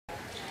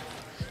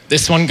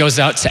This one goes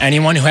out to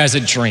anyone who has a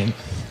dream.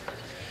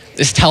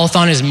 This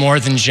telethon is more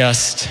than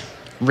just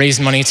raise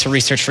money to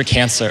research for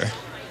cancer.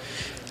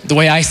 The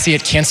way I see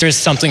it, cancer is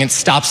something that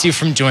stops you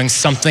from doing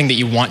something that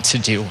you want to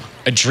do,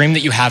 a dream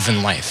that you have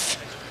in life.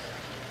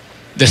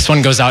 This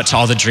one goes out to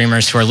all the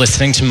dreamers who are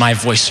listening to my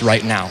voice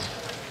right now.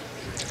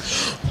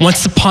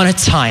 Once upon a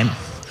time,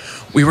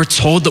 we were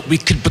told that we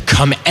could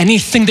become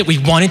anything that we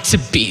wanted to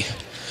be,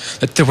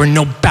 that there were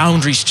no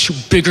boundaries too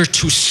big or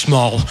too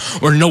small,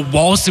 or no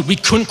walls that we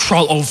couldn't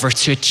crawl over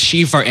to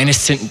achieve our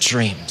innocent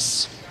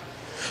dreams.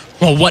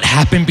 Well, what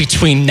happened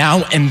between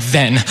now and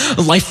then?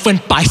 Life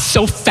went by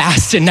so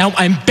fast, and now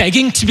I'm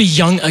begging to be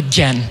young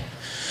again.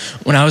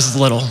 When I was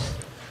little,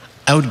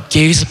 I would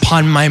gaze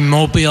upon my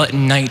mobile at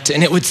night,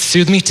 and it would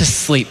soothe me to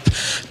sleep.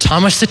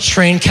 Thomas the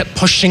train kept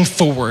pushing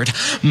forward.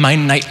 My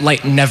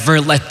nightlight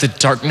never let the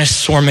darkness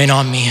swarm in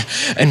on me,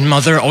 and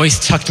mother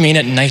always tucked me in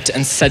at night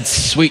and said,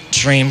 "Sweet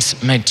dreams,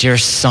 my dear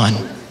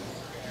son."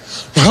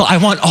 Well, I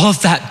want all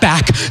of that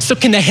back, so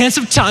can the hands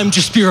of time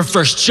just be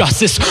reversed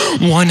justice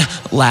one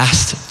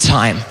last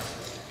time?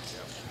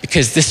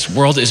 Because this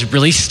world is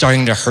really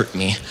starting to hurt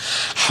me.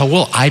 How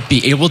will I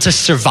be able to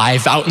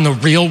survive out in the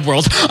real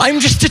world? I'm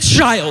just a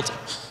child.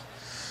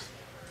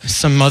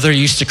 Some mother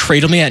used to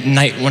cradle me at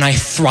night when I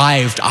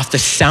thrived off the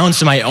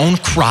sounds of my own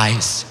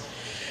cries.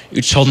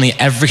 You told me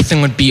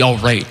everything would be all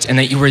right and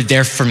that you were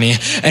there for me.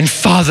 And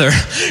Father,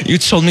 you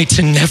told me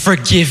to never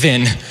give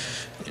in,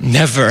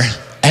 never,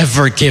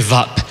 ever give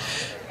up,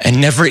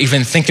 and never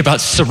even think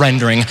about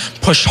surrendering.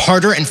 Push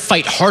harder and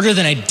fight harder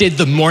than I did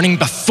the morning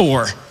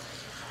before.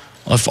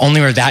 Well, if only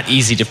it were that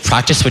easy to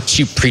practice what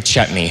you preach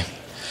at me.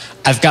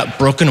 I've got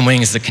broken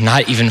wings that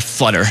cannot even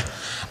flutter.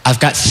 I've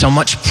got so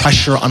much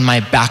pressure on my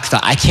back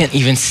that I can't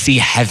even see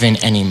heaven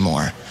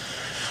anymore.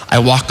 I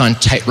walk on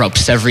tight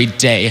ropes every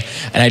day,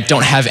 and I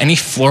don't have any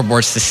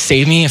floorboards to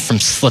save me from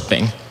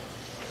slipping.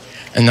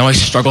 And though I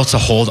struggle to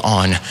hold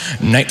on,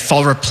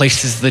 nightfall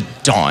replaces the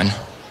dawn,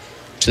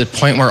 to the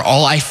point where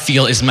all I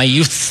feel is my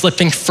youth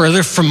slipping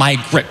further from my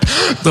grip.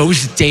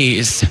 Those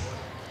days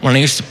when I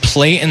used to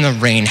play in the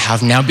rain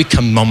have now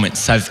become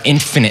moments of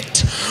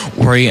infinite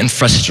worry and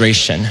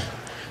frustration.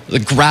 The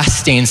grass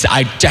stains that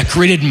I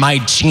decorated my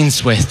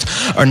jeans with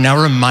are now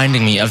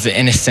reminding me of the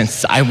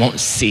innocence that I won't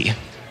see.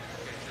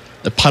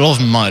 The puddle of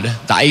mud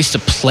that I used to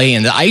play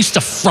in, that I used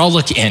to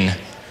frolic in,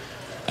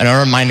 are now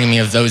reminding me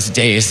of those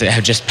days that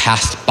have just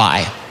passed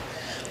by.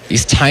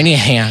 These tiny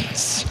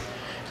hands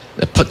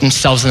that put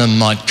themselves in the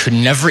mud could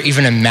never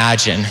even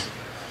imagine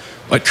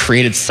what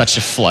created such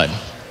a flood.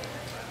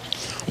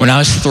 When I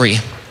was 3,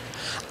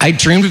 I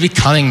dreamed of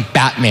becoming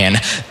Batman.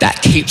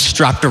 That cape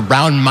strapped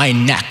around my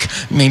neck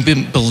made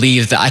me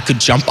believe that I could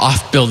jump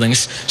off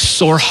buildings,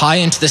 soar high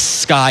into the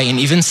sky, and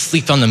even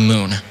sleep on the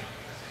moon.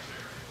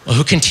 Well,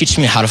 who can teach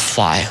me how to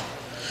fly?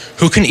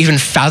 Who can even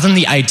fathom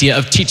the idea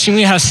of teaching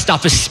me how to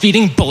stop a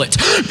speeding bullet?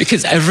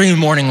 Because every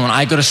morning when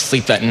I go to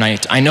sleep at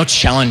night, I know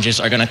challenges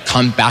are gonna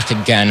come back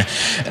again,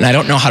 and I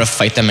don't know how to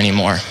fight them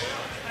anymore.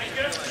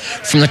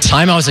 From the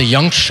time I was a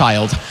young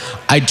child,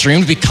 I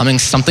dreamed of becoming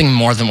something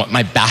more than what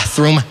my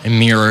bathroom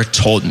mirror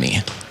told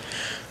me.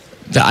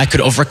 That I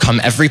could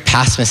overcome every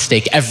past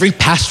mistake, every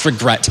past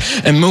regret,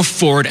 and move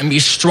forward and be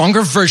a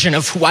stronger version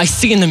of who I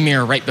see in the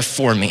mirror right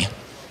before me.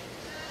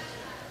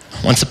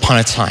 Once upon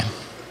a time,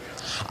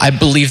 I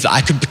believed that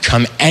I could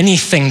become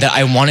anything that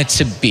I wanted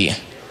to be.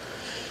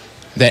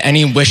 That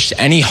any wish,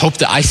 any hope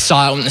that I saw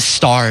out in the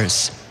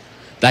stars,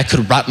 that I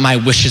could wrap my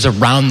wishes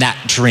around that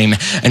dream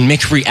and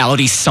make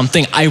reality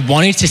something I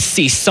wanted to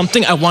see,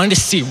 something I wanted to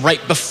see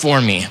right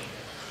before me.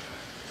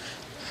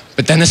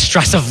 But then the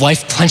stress of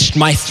life clenched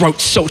my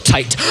throat so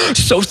tight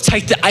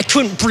that I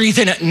couldn't breathe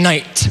in at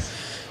night.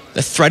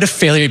 The threat of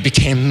failure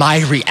became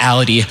my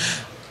reality,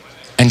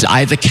 and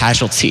I the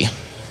casualty.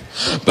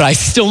 But I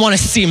still want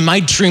to see my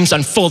dreams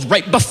unfold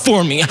right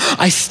before me.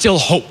 I still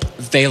hope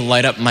they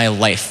light up my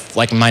life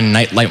like my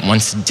nightlight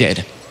once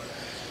did.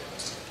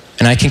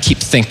 And I can keep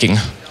thinking,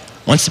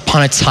 once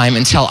upon a time,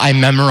 until I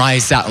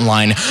memorize that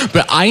line.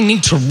 But I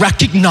need to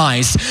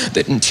recognize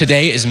that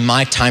today is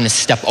my time to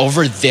step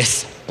over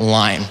this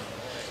line.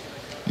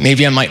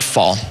 Maybe I might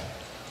fall.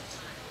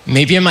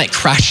 Maybe I might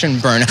crash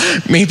and burn.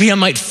 Maybe I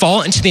might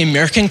fall into the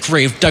American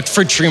grave dug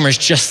for dreamers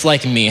just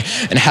like me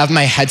and have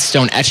my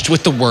headstone etched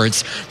with the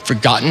words,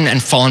 forgotten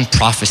and fallen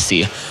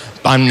prophecy.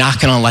 But I'm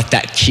not gonna let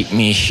that keep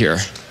me here.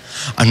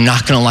 I'm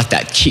not gonna let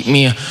that keep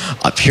me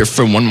up here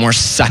for one more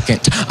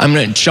second. I'm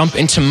gonna jump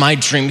into my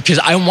dream because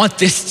I want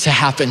this to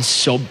happen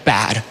so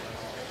bad.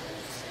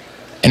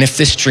 And if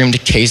this dream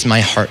decays my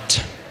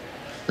heart,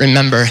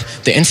 remember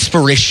the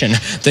inspiration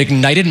that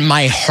ignited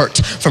my heart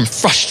from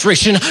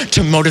frustration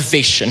to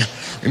motivation.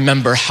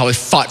 Remember how I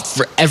fought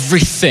for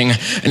everything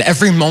and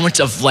every moment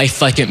of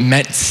life like it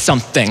meant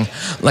something,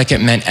 like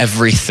it meant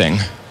everything.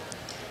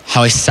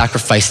 How I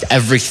sacrificed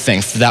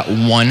everything for that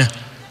one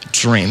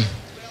dream.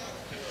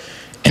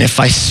 And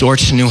if I soar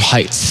to new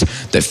heights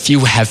that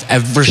few have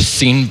ever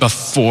seen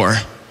before,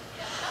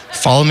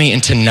 follow me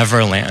into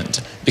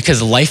Neverland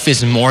Because life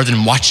is more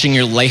than watching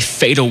your life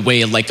fade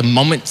away like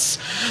moments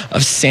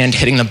of sand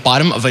hitting the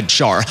bottom of a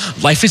jar.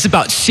 Life is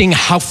about seeing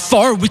how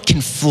far we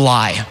can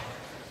fly.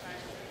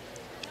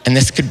 And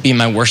this could be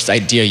my worst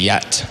idea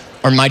yet,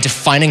 or my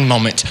defining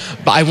moment,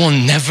 but I will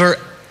never,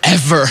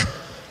 ever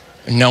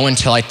know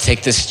until I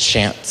take this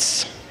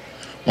chance.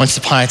 Once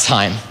upon a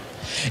time,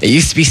 it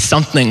used to be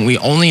something we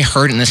only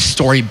heard in the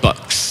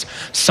storybooks,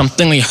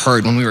 something we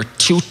heard when we were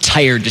too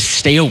tired to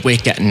stay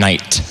awake at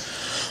night.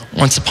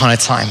 Once upon a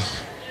time,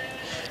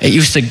 it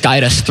used to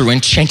guide us through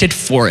enchanted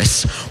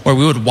forests where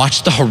we would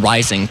watch the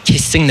horizon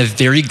kissing the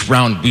very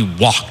ground we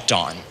walked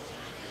on.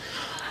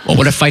 Well,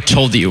 what if I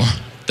told you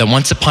that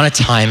once upon a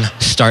time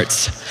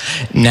starts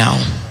now?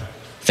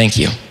 Thank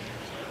you.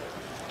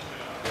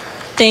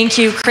 Thank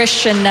you,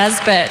 Christian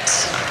Nesbitt.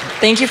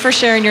 Thank you for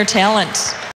sharing your talent.